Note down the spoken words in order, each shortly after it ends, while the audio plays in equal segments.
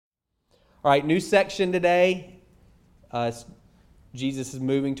All right, new section today. Jesus is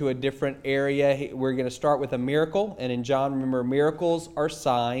moving to a different area. We're going to start with a miracle. And in John, remember, miracles are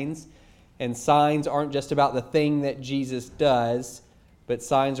signs. And signs aren't just about the thing that Jesus does, but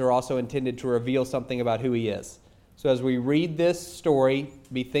signs are also intended to reveal something about who he is. So as we read this story,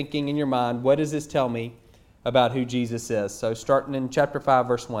 be thinking in your mind, what does this tell me about who Jesus is? So starting in chapter 5,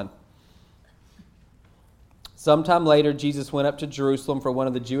 verse 1. Sometime later, Jesus went up to Jerusalem for one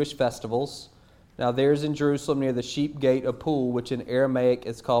of the Jewish festivals. Now there's in Jerusalem near the sheep gate a pool, which in Aramaic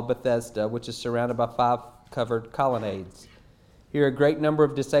is called Bethesda, which is surrounded by 5 covered colonnades. Here a great number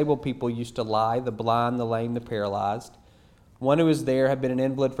of disabled people used to lie, the blind, the lame, the paralyzed. One who was there had been an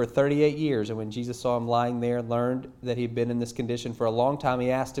invalid for 38 years, and when Jesus saw him lying there and learned that he had been in this condition for a long time,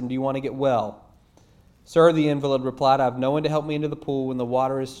 he asked him, "Do you want to get well?" "Sir," the invalid replied, "I have no one to help me into the pool when the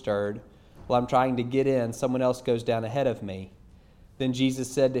water is stirred. While I'm trying to get in, someone else goes down ahead of me." Then Jesus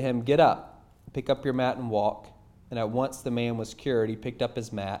said to him, "Get up, pick up your mat and walk." And at once the man was cured. He picked up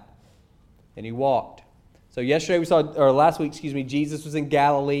his mat and he walked. So last week, Jesus was in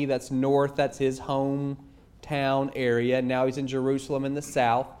Galilee. That's north. That's his hometown area. Now he's in Jerusalem in the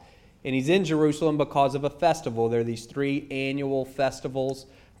south. And he's in Jerusalem because of a festival. There are these 3 annual festivals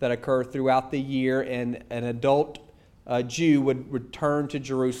that occur throughout the year. And an adult Jew would return to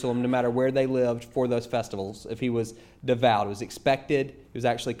Jerusalem no matter where they lived for those festivals if he was devout. It was expected. It was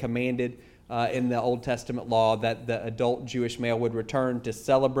actually commanded in the Old Testament law that the adult Jewish male would return to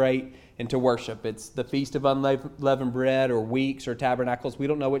celebrate and to worship. It's the Feast of Unleavened Bread or Weeks or Tabernacles. We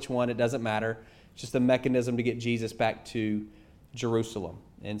don't know which one. It doesn't matter. It's just a mechanism to get Jesus back to Jerusalem.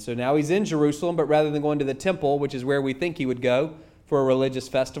 And so now he's in Jerusalem, but rather than going to the temple, which is where we think he would go for a religious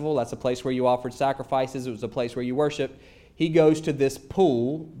festival, that's a place where you offered sacrifices, it was a place where you worshiped, he goes to this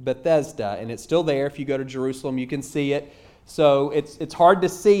pool, Bethesda, and it's still there. If you go to Jerusalem, you can see it. So it's hard to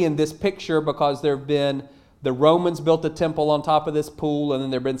see in this picture because the Romans built a temple on top of this pool, and then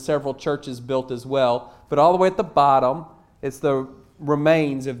there have been several churches built as well. But all the way at the bottom, it's the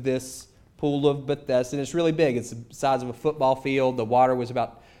remains of this pool of Bethesda, and it's really big. It's the size of a football field. The water was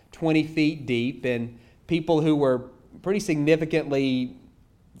about 20 feet deep, and people who were pretty significantly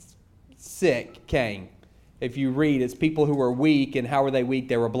sick came. If you read, it's people who were weak, and how were they weak?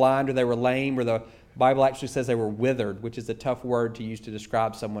 They were blind, or they were lame, or the Bible actually says they were withered, which is a tough word to use to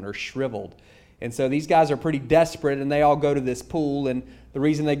describe someone, or shriveled. And so these guys are pretty desperate, and they all go to this pool, and the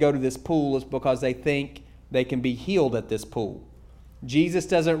reason they go to this pool is because they think they can be healed at this pool. Jesus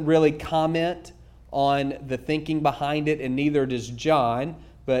doesn't really comment on the thinking behind it, and neither does John,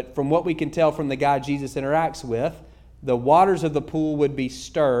 but from what we can tell from the guy Jesus interacts with, the waters of the pool would be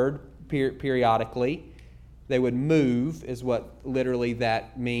stirred periodically. They would move, is what literally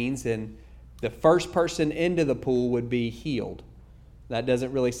that means, and the first person into the pool would be healed. That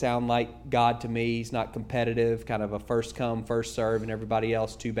doesn't really sound like God to me. He's not competitive, kind of a first come, first serve, and everybody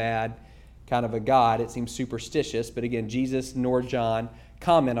else too bad kind of a God. It seems superstitious, but again, Jesus nor John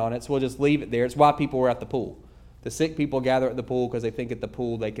comment on it, so we'll just leave it there. It's why people were at the pool. The sick people gather at the pool because they think at the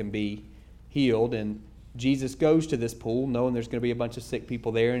pool they can be healed, and Jesus goes to this pool knowing there's going to be a bunch of sick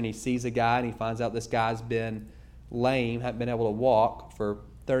people there, and he sees a guy, and he finds out this guy's been lame, hadn't been able to walk for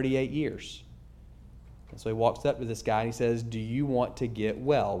 38 years. And so he walks up to this guy and he says, "Do you want to get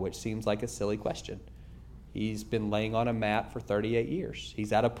well?" Which seems like a silly question. He's been laying on a mat for 38 years.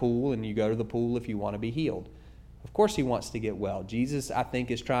 He's at a pool, and you go to the pool if you want to be healed. Of course he wants to get well. Jesus, I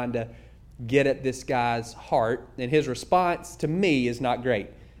think, is trying to get at this guy's heart, and his response to me is not great.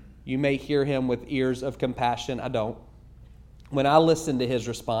 You may hear him with ears of compassion. I don't. When I listen to his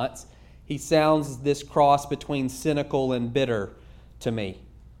response, he sounds this cross between cynical and bitter to me.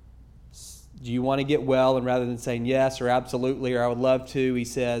 Do you want to get well? And rather than saying yes or absolutely or I would love to, he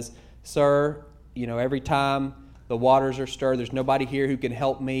says, "Sir, every time the waters are stirred, there's nobody here who can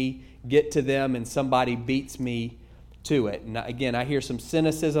help me get to them, and somebody beats me to it." And again, I hear some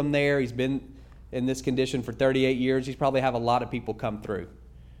cynicism there. He's been in this condition for 38 years. He's probably have a lot of people come through,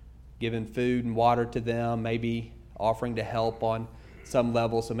 giving food and water to them, maybe offering to help on some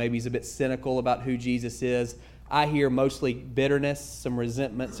level. So maybe he's a bit cynical about who Jesus is. I hear mostly bitterness, some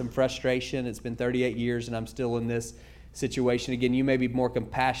resentment, some frustration. It's been 38 years and I'm still in this situation. Again, you may be more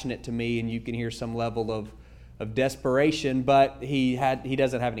compassionate to me and you can hear some level of desperation, but he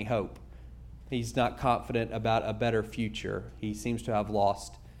doesn't have any hope. He's not confident about a better future. He seems to have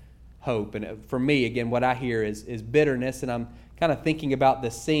lost hope. And for me, again, what I hear is bitterness, and I'm kind of thinking about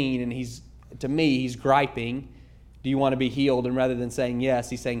the scene, and he's griping, "Do you want to be healed?" And rather than saying yes,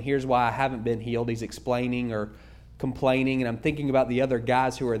 he's saying, "Here's why I haven't been healed." He's explaining or complaining, and I'm thinking about the other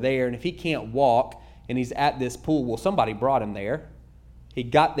guys who are there, and if he can't walk and he's at this pool, well, somebody brought him there. He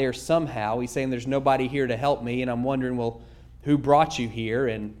got there somehow. He's saying there's nobody here to help me, and I'm wondering, well, who brought you here,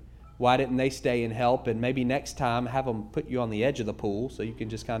 and why didn't they stay and help? And maybe next time have them put you on the edge of the pool so you can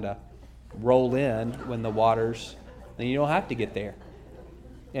just kind of roll in when the water's, then you don't have to get there.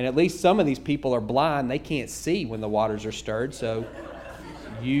 And at least some of these people are blind. They can't see when the waters are stirred, so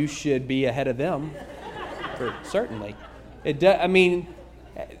you should be ahead of them, certainly.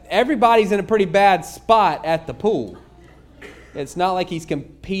 Everybody's in a pretty bad spot at the pool. It's not like he's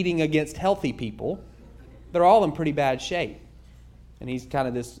competing against healthy people. They're all in pretty bad shape. And he's kind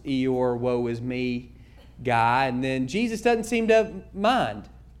of this Eeyore, woe is me guy. And then Jesus doesn't seem to mind.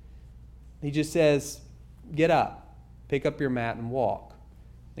 He just says, get up, pick up your mat and walk.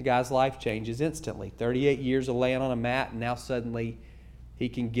 The guy's life changes instantly. 38 years of laying on a mat, and now suddenly he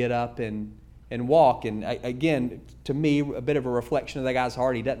can get up and walk. And again, to me, a bit of a reflection of that guy's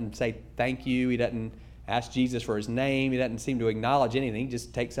heart. He doesn't say thank you. He doesn't ask Jesus for his name. He doesn't seem to acknowledge anything. He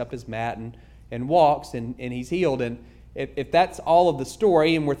just takes up his mat and walks, and he's healed. And if that's all of the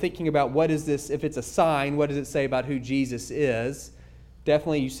story, and we're thinking about what is this, if it's a sign, what does it say about who Jesus is?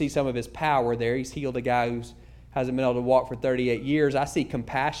 Definitely you see some of his power there. He's healed a guy who hasn't been able to walk for 38 years. I see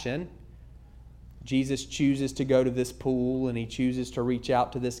compassion. Jesus chooses to go to this pool, and he chooses to reach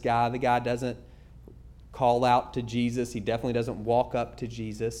out to this guy. The guy doesn't call out to Jesus. He definitely doesn't walk up to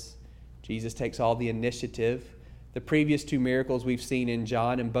Jesus. Jesus takes all the initiative. The previous two miracles we've seen in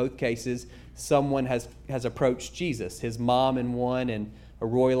John, in both cases, someone has approached Jesus. His mom in one, and a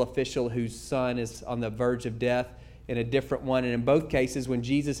royal official whose son is on the verge of death in a different one. And in both cases, when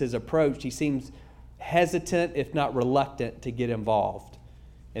Jesus is approached, he seems hesitant, if not reluctant, to get involved.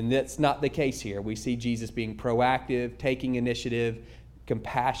 And that's not the case here. We see Jesus being proactive, taking initiative,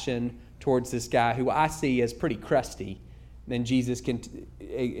 compassion towards this guy who I see as pretty crusty. Then Jesus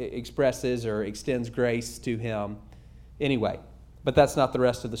expresses or extends grace to him anyway. But that's not the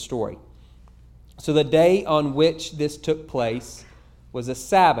rest of the story. So the day on which this took place was a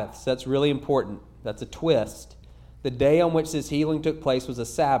Sabbath. So that's really important. That's a twist. The day on which this healing took place was a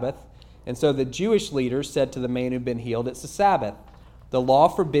Sabbath. And so the Jewish leaders said to the man who'd been healed, it's a Sabbath. The law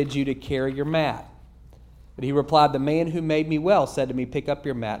forbids you to carry your mat. But he replied, the man who made me well said to me, pick up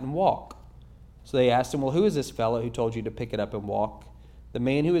your mat and walk. So they asked him, well, who is this fellow who told you to pick it up and walk? The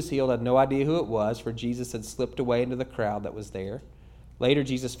man who was healed had no idea who it was, for Jesus had slipped away into the crowd that was there. Later,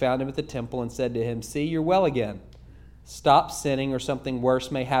 Jesus found him at the temple and said to him, see, you're well again. Stop sinning or something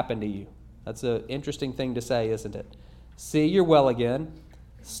worse may happen to you. That's an interesting thing to say, isn't it? See, you're well again.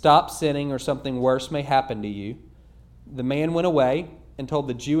 Stop sinning or something worse may happen to you. The man went away and told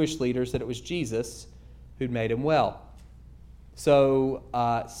the Jewish leaders that it was Jesus who'd made him well. So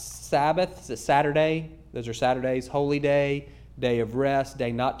Sabbath is a Saturday. Those are Saturdays. Holy day, day of rest,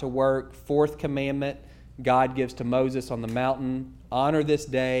 day not to work. Fourth commandment God gives to Moses on the mountain. Honor this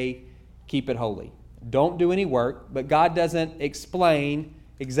day, keep it holy. Don't do any work, but God doesn't explain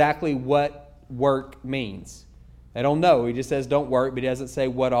exactly what work means. They don't know. He just says don't work, but he doesn't say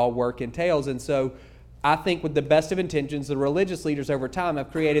what all work entails. And so I think with the best of intentions, the religious leaders over time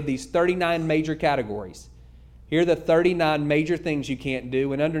have created these 39 major categories. Here are the 39 major things you can't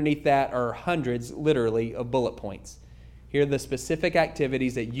do, and underneath that are hundreds, literally, of bullet points. Here are the specific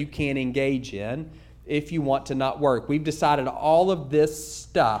activities that you can't engage in if you want to not work. We've decided all of this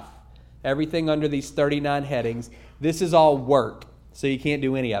stuff, everything under these 39 headings, this is all work, so you can't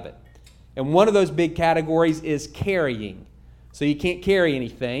do any of it. And one of those big categories is carrying. So you can't carry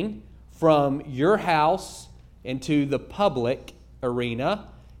anything from your house into the public arena,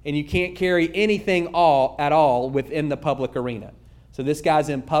 and you can't carry anything at all within the public arena. So this guy's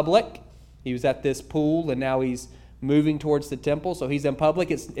in public. He was at this pool, and now he's moving towards the temple. So he's in public.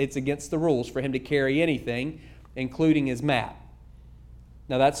 It's against the rules for him to carry anything, including his mat.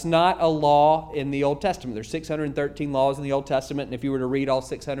 Now, that's not a law in the Old Testament. There's 613 laws in the Old Testament, and if you were to read all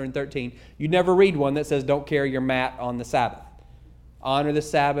 613, you'd never read one that says don't carry your mat on the Sabbath. Honor the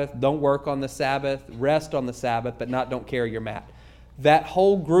Sabbath, don't work on the Sabbath, rest on the Sabbath, but don't carry your mat. That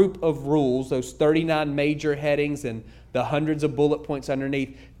whole group of rules, those 39 major headings and the hundreds of bullet points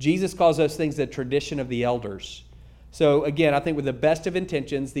underneath, Jesus calls those things the tradition of the elders. So again, I think with the best of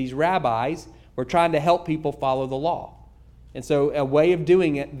intentions, these rabbis were trying to help people follow the law. And so a way of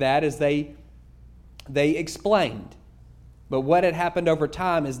doing that is they explained. But what had happened over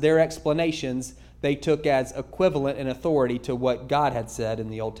time is their explanations they took as equivalent in authority to what God had said in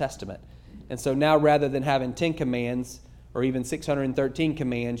the Old Testament. And so now rather than having 10 commands or even 613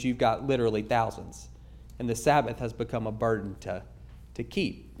 commands, you've got literally thousands. And the Sabbath has become a burden to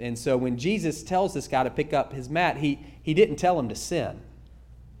keep. And so when Jesus tells this guy to pick up his mat, he didn't tell him to sin.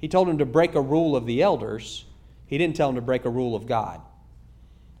 He told him to break a rule of the elders. He didn't tell him to break a rule of God.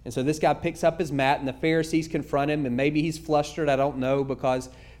 And so this guy picks up his mat, and the Pharisees confront him, and maybe he's flustered, I don't know, because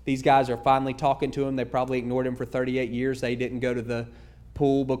these guys are finally talking to him. They probably ignored him for 38 years. They didn't go to the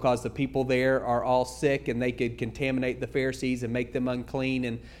pool because the people there are all sick, and they could contaminate the Pharisees and make them unclean.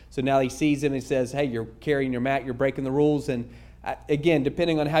 And so now he sees him and says, hey, you're carrying your mat, you're breaking the rules. And again,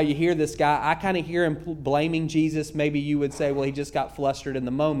 depending on how you hear this guy, I kind of hear him blaming Jesus. Maybe you would say, well, he just got flustered in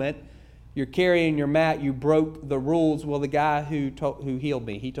the moment. You're carrying your mat, you broke the rules. Well, the guy who healed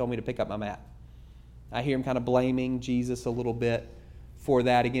me, he told me to pick up my mat. I hear him kind of blaming Jesus a little bit for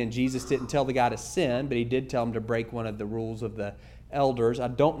that. Again, Jesus didn't tell the guy to sin, but he did tell him to break one of the rules of the elders. I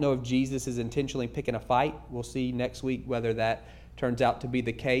don't know if Jesus is intentionally picking a fight. We'll see next week whether that turns out to be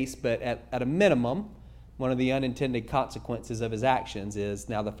the case. But at a minimum, one of the unintended consequences of his actions is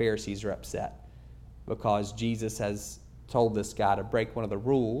now the Pharisees are upset because Jesus has told this guy to break one of the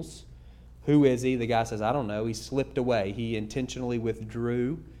rules. Who is he? The guy says, I don't know. He slipped away. He intentionally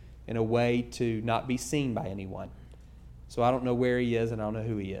withdrew in a way to not be seen by anyone. So I don't know where he is, and I don't know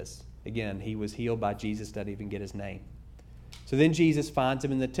who he is. Again, he was healed by Jesus, doesn't even get his name. So then Jesus finds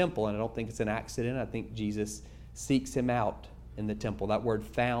him in the temple, and I don't think it's an accident. I think Jesus seeks him out in the temple. That word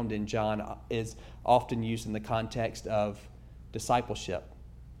found in John is often used in the context of discipleship.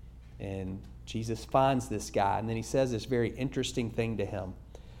 And Jesus finds this guy, and then he says this very interesting thing to him.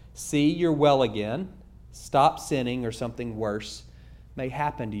 See, you're well again. Stop sinning, or something worse may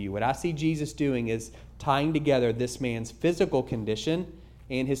happen to you. What I see Jesus doing is tying together this man's physical condition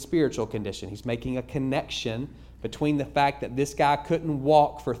and his spiritual condition. He's making a connection between the fact that this guy couldn't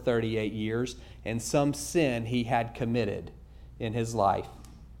walk for 38 years and some sin he had committed in his life.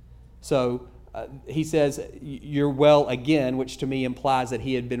 So he says, you're well again, which to me implies that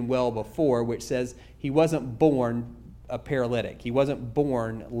he had been well before, which says he wasn't born a paralytic. He wasn't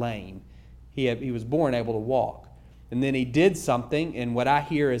born lame. He was born able to walk. And then he did something, and what I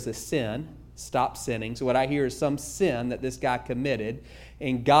hear is a sin. Stop sinning. So what I hear is some sin that this guy committed,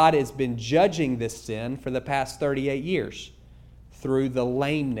 and God has been judging this sin for the past 38 years through the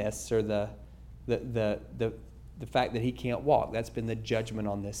lameness or the fact that he can't walk. That's been the judgment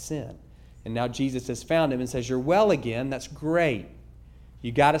on this sin. And now Jesus has found him and says, you're well again. That's great.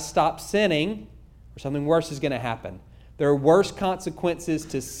 You got to stop sinning, or something worse is going to happen. There are worse consequences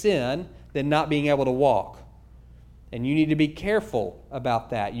to sin than not being able to walk. And you need to be careful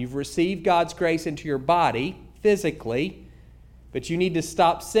about that. You've received God's grace into your body physically, but you need to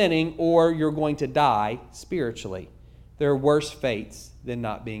stop sinning or you're going to die spiritually. There are worse fates than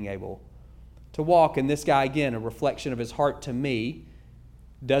not being able to walk. And this guy, again, a reflection of his heart to me,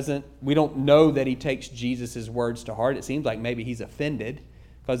 we don't know that he takes Jesus' words to heart. It seems like maybe he's offended,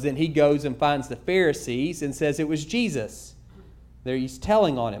 because then he goes and finds the Pharisees and says it was Jesus. There he's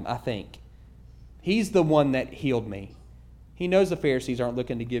telling on him, I think. He's the one that healed me. He knows the Pharisees aren't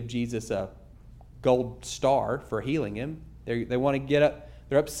looking to give Jesus a gold star for healing him. They want to get up.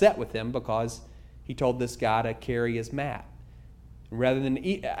 They're upset with him because he told this guy to carry his mat. Rather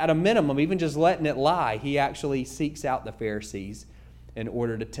than, at a minimum, even just letting it lie, he actually seeks out the Pharisees in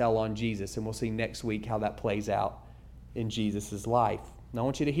order to tell on Jesus. And we'll see next week how that plays out in Jesus' life. Now I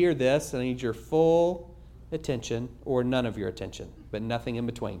want you to hear this. I need your full attention or none of your attention, but nothing in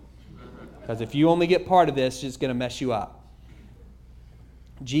between. Because if you only get part of this, it's going to mess you up.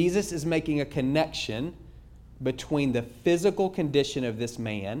 Jesus is making a connection between the physical condition of this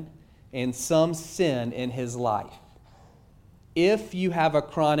man and some sin in his life. If you have a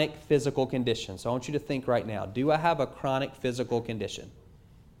chronic physical condition, so I want you to think right now, do I have a chronic physical condition?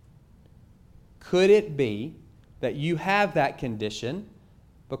 Could it be that you have that condition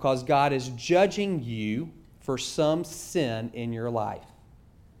because God is judging you for some sin in your life?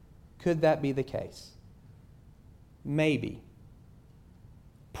 Could that be the case? Maybe.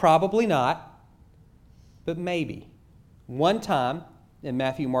 Probably not, but maybe. One time in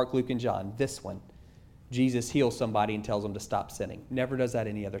Matthew, Mark, Luke, and John, this one, Jesus heals somebody and tells them to stop sinning. Never does that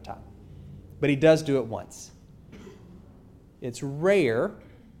any other time. But he does do it once. It's rare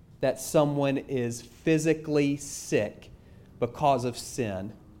that someone is physically sick because of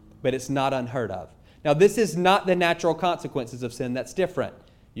sin, but it's not unheard of. Now, this is not the natural consequences of sin. That's different.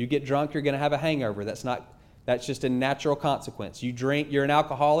 You get drunk, you're going to have a hangover. That's just a natural consequence. You drink, you're an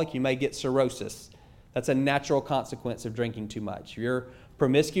alcoholic, you may get cirrhosis. That's a natural consequence of drinking too much. You're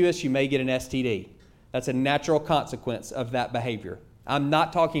promiscuous, you may get an STD. That's a natural consequence of that behavior. I'm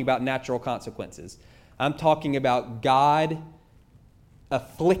not talking about natural consequences. I'm talking about God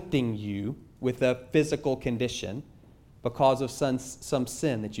afflicting you with a physical condition because of some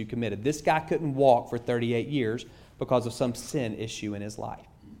sin that you committed. This guy couldn't walk for 38 years because of some sin issue in his life.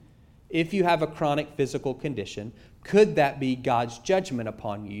 if you have a chronic physical condition, could that be God's judgment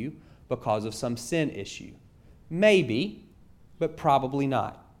upon you because of some sin issue? Maybe, but probably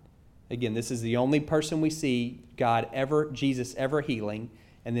not. Again, this is the only person we see Jesus ever healing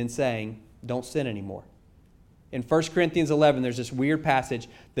and then saying, don't sin anymore. In 1 Corinthians 11, there's this weird passage.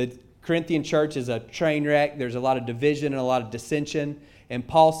 The Corinthian church is a train wreck. There's a lot of division and a lot of dissension. And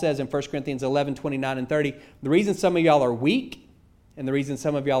Paul says in 1 Corinthians 11, 29 and 30, the reason some of y'all are weak, and the reason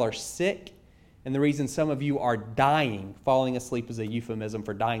some of y'all are sick, and the reason some of you are dying, falling asleep is a euphemism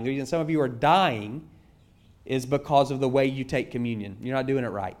for dying. The reason some of you are dying is because of the way you take communion. You're not doing it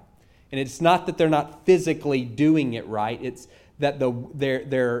right. And it's not that they're not physically doing it right. It's that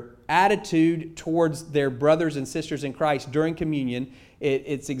their attitude towards their brothers and sisters in Christ during communion,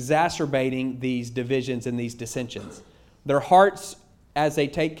 it's exacerbating these divisions and these dissensions. Their hearts, as they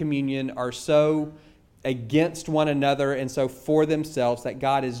take communion, are so against one another and so for themselves that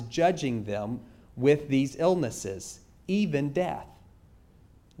God is judging them with these illnesses, even death.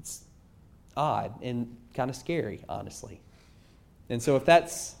 It's odd and kind of scary, honestly. And so if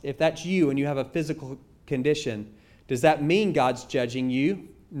that's you and you have a physical condition, does that mean God's judging you?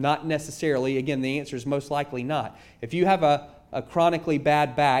 Not necessarily. Again, the answer is most likely not. If you have a chronically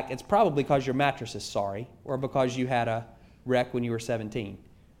bad back, it's probably because your mattress is sorry or because you had a wreck when you were 17.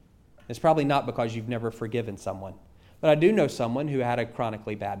 It's probably not because you've never forgiven someone. But I do know someone who had a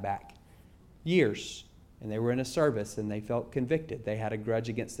chronically bad back. Years. And they were in a service and they felt convicted. They had a grudge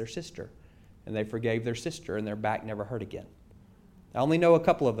against their sister. And they forgave their sister and their back never hurt again. I only know a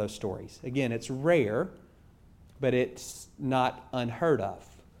couple of those stories. Again, it's rare, but it's not unheard of.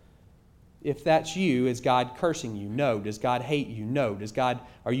 If that's you, is God cursing you? No. Does God hate you? No.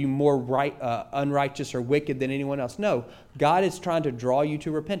 Are you more unrighteous or wicked than anyone else? No. God is trying to draw you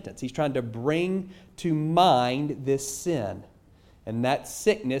to repentance. He's trying to bring to mind this sin. And that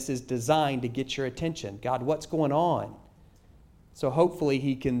sickness is designed to get your attention. God, what's going on? So hopefully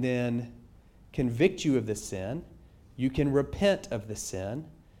He can then convict you of the sin. You can repent of the sin,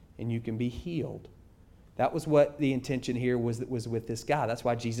 and you can be healed. That was what the intention here was with this guy. That's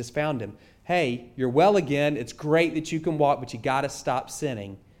why Jesus found him. Hey, you're well again. It's great that you can walk, but you got to stop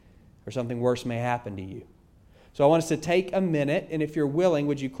sinning or something worse may happen to you. So I want us to take a minute, and if you're willing,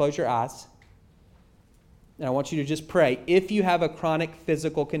 would you close your eyes? And I want you to just pray. If you have a chronic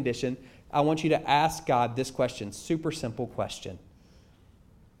physical condition, I want you to ask God this question, super simple question.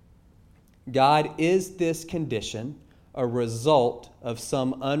 God, is this condition a result of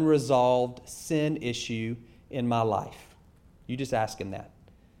some unresolved sin issue in my life? You just ask Him that.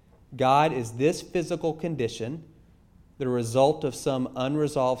 God, is this physical condition the result of some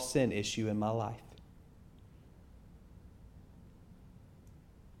unresolved sin issue in my life?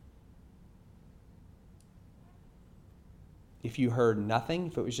 If you heard nothing,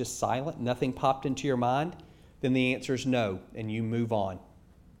 if it was just silent, nothing popped into your mind, then the answer is no, and you move on.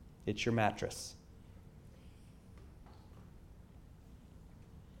 It's your mattress.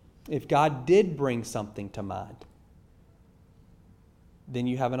 If God did bring something to mind, then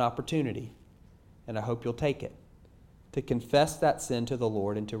you have an opportunity, and I hope you'll take it, to confess that sin to the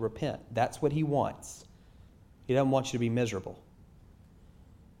Lord and to repent. That's what He wants. He doesn't want you to be miserable.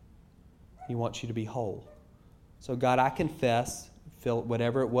 He wants you to be whole. So God, I confess,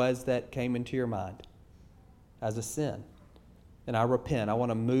 whatever it was that came into your mind as a sin. And I repent. I want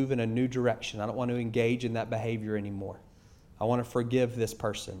to move in a new direction. I don't want to engage in that behavior anymore. I want to forgive this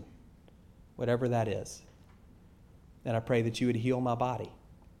person, whatever that is. And I pray that you would heal my body.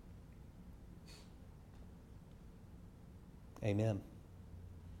 Amen.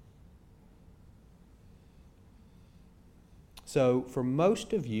 So for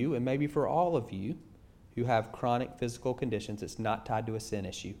most of you, and maybe for all of you who have chronic physical conditions, it's not tied to a sin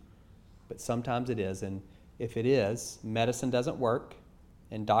issue. But sometimes it is. And if it is, medicine doesn't work,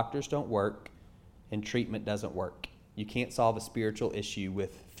 and doctors don't work, and treatment doesn't work. You can't solve a spiritual issue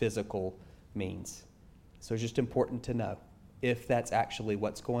with physical means. So it's just important to know if that's actually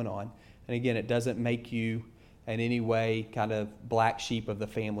what's going on. And again, it doesn't make you in any way kind of black sheep of the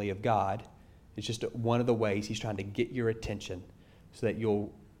family of God. It's just one of the ways He's trying to get your attention so that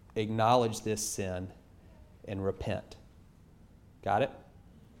you'll acknowledge this sin and repent. Got it?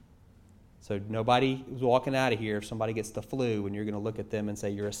 So nobody is walking out of here if somebody gets the flu and you're going to look at them and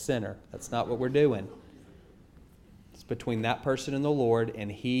say, you're a sinner. That's not what we're doing. It's between that person and the Lord,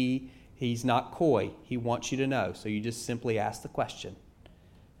 and He's not coy. He wants you to know. So you just simply ask the question.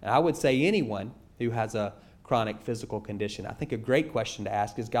 And I would say anyone who has a chronic physical condition, I think a great question to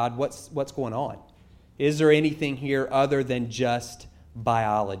ask is, God, what's going on? Is there anything here other than just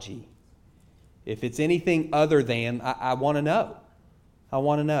biology? If it's anything other than, I want to know. I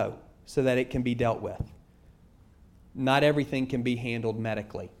want to know. so that it can be dealt with. Not everything can be handled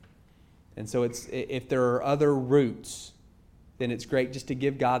medically. And so if there are other routes, then it's great just to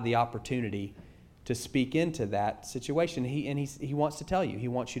give God the opportunity to speak into that situation. He wants to tell you. He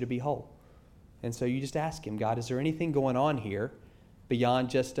wants you to be whole. And so you just ask him, God, is there anything going on here beyond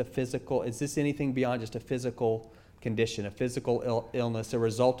just a physical? Is this anything beyond just a physical condition, a physical illness, a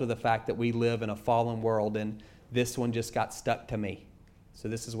result of the fact that we live in a fallen world and this one just got stuck to me? So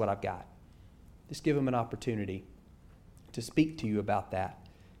this is what I've got. Just give him an opportunity to speak to you about that.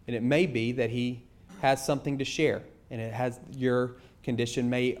 And it may be that he has something to share, and your condition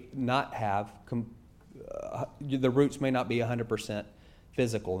may not have, the roots may not be 100%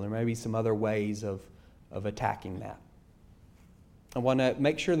 physical. There may be some other ways of attacking that. I want to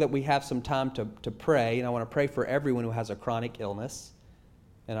make sure that we have some time to pray, and I want to pray for everyone who has a chronic illness.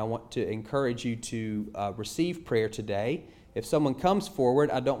 And I want to encourage you to receive prayer today. If someone comes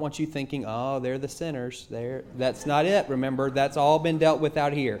forward, I don't want you thinking, oh, they're the sinners. That's not it. Remember, that's all been dealt with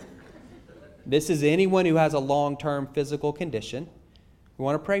out here. This is anyone who has a long-term physical condition. We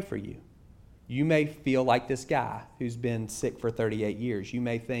want to pray for you. You may feel like this guy who's been sick for 38 years. You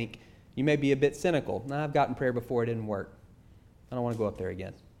may be a bit cynical. No, I've gotten prayer before, it didn't work. I don't want to go up there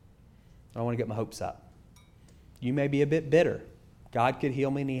again. I don't want to get my hopes up. You may be a bit bitter. God could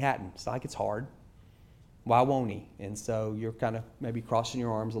heal me and he hadn't. It's like it's hard. Why won't he? And so you're kind of maybe crossing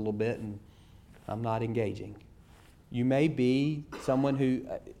your arms a little bit and I'm not engaging. You may be someone who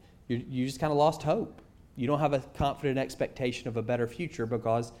you just kind of lost hope. You don't have a confident expectation of a better future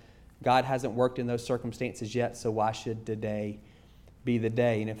because God hasn't worked in those circumstances yet, so why should today be the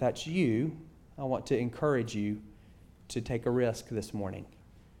day? And if that's you, I want to encourage you to take a risk this morning.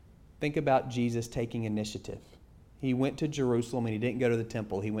 Think about Jesus taking initiative. He went to Jerusalem and he didn't go to the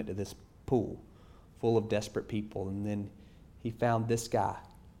temple. He went to this pool full of desperate people. And then he found this guy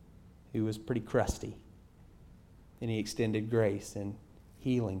who was pretty crusty. And he extended grace and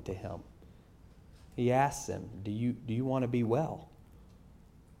healing to him. He asks him, do you want to be well?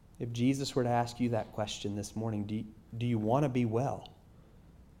 If Jesus were to ask you that question this morning, do you want to be well?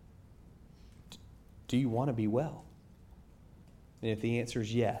 Do you want to be well? And if the answer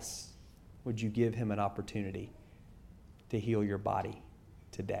is yes, would you give him an opportunity to heal your body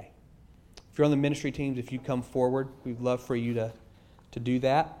today? If you're on the ministry teams, if you come forward, we'd love for you to do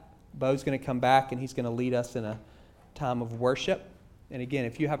that. Bo's going to come back and he's going to lead us in a time of worship. And again,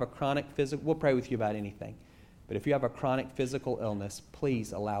 if you have a chronic physical, we'll pray with you about anything. But if you have a chronic physical illness,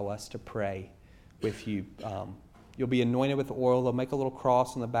 please allow us to pray with you. You'll be anointed with oil. They'll make a little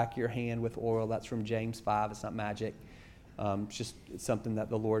cross on the back of your hand with oil. That's from James 5. It's not magic. It's just something that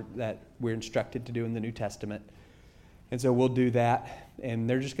that we're instructed to do in the New Testament. And so we'll do that. And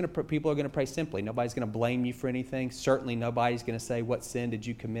they're just people are going to pray simply. Nobody's going to blame you for anything. Certainly nobody's going to say, what sin did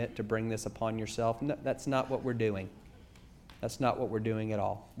you commit to bring this upon yourself? No, that's not what we're doing. That's not what we're doing at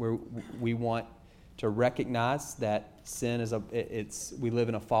all. We want to recognize that sin we live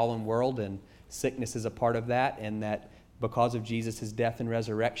in a fallen world and sickness is a part of that, and that because of Jesus' death and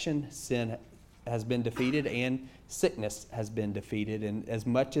resurrection, sin has been defeated and sickness has been defeated. And as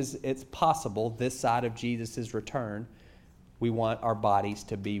much as it's possible this side of Jesus' return, we want our bodies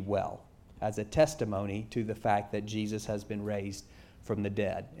to be well as a testimony to the fact that Jesus has been raised from the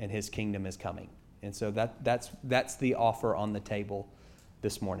dead and his kingdom is coming. And so that's the offer on the table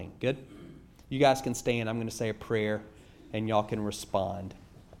this morning. Good? You guys can stand. I'm going to say a prayer and y'all can respond.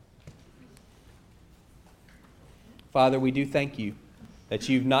 Father, we do thank you that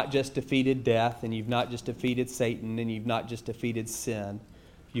you've not just defeated death and you've not just defeated Satan and you've not just defeated sin,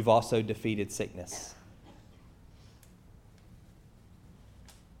 you've also defeated sickness.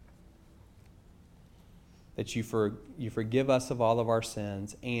 That you forgive us of all of our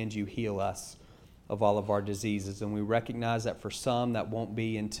sins and you heal us of all of our diseases. And we recognize that for some that won't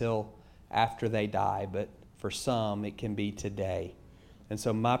be until after they die, but for some it can be today. And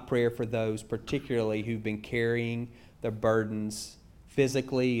so my prayer for those particularly who've been carrying the burdens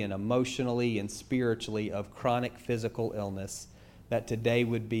physically and emotionally and spiritually of chronic physical illness, that today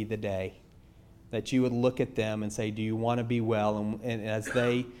would be the day that you would look at them and say, do you want to be well? And as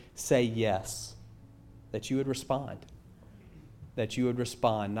they say yes, that you would respond. That you would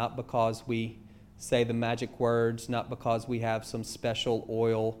respond, not because we say the magic words, not because we have some special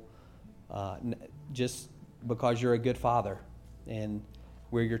oil, just because you're a good father and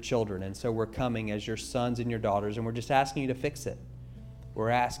we're your children. And so we're coming as your sons and your daughters, and we're just asking you to fix it. We're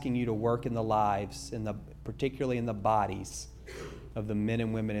asking you to work in the lives, particularly in the bodies of the men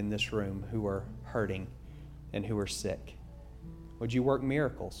and women in this room who are hurting and who are sick. Would you work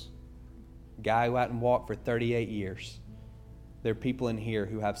miracles? A guy who hadn't walked for 38 years. there are people in here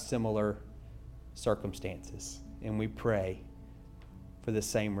who have similar circumstances, and we pray for the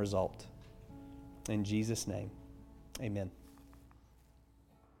same result. In Jesus' name, amen.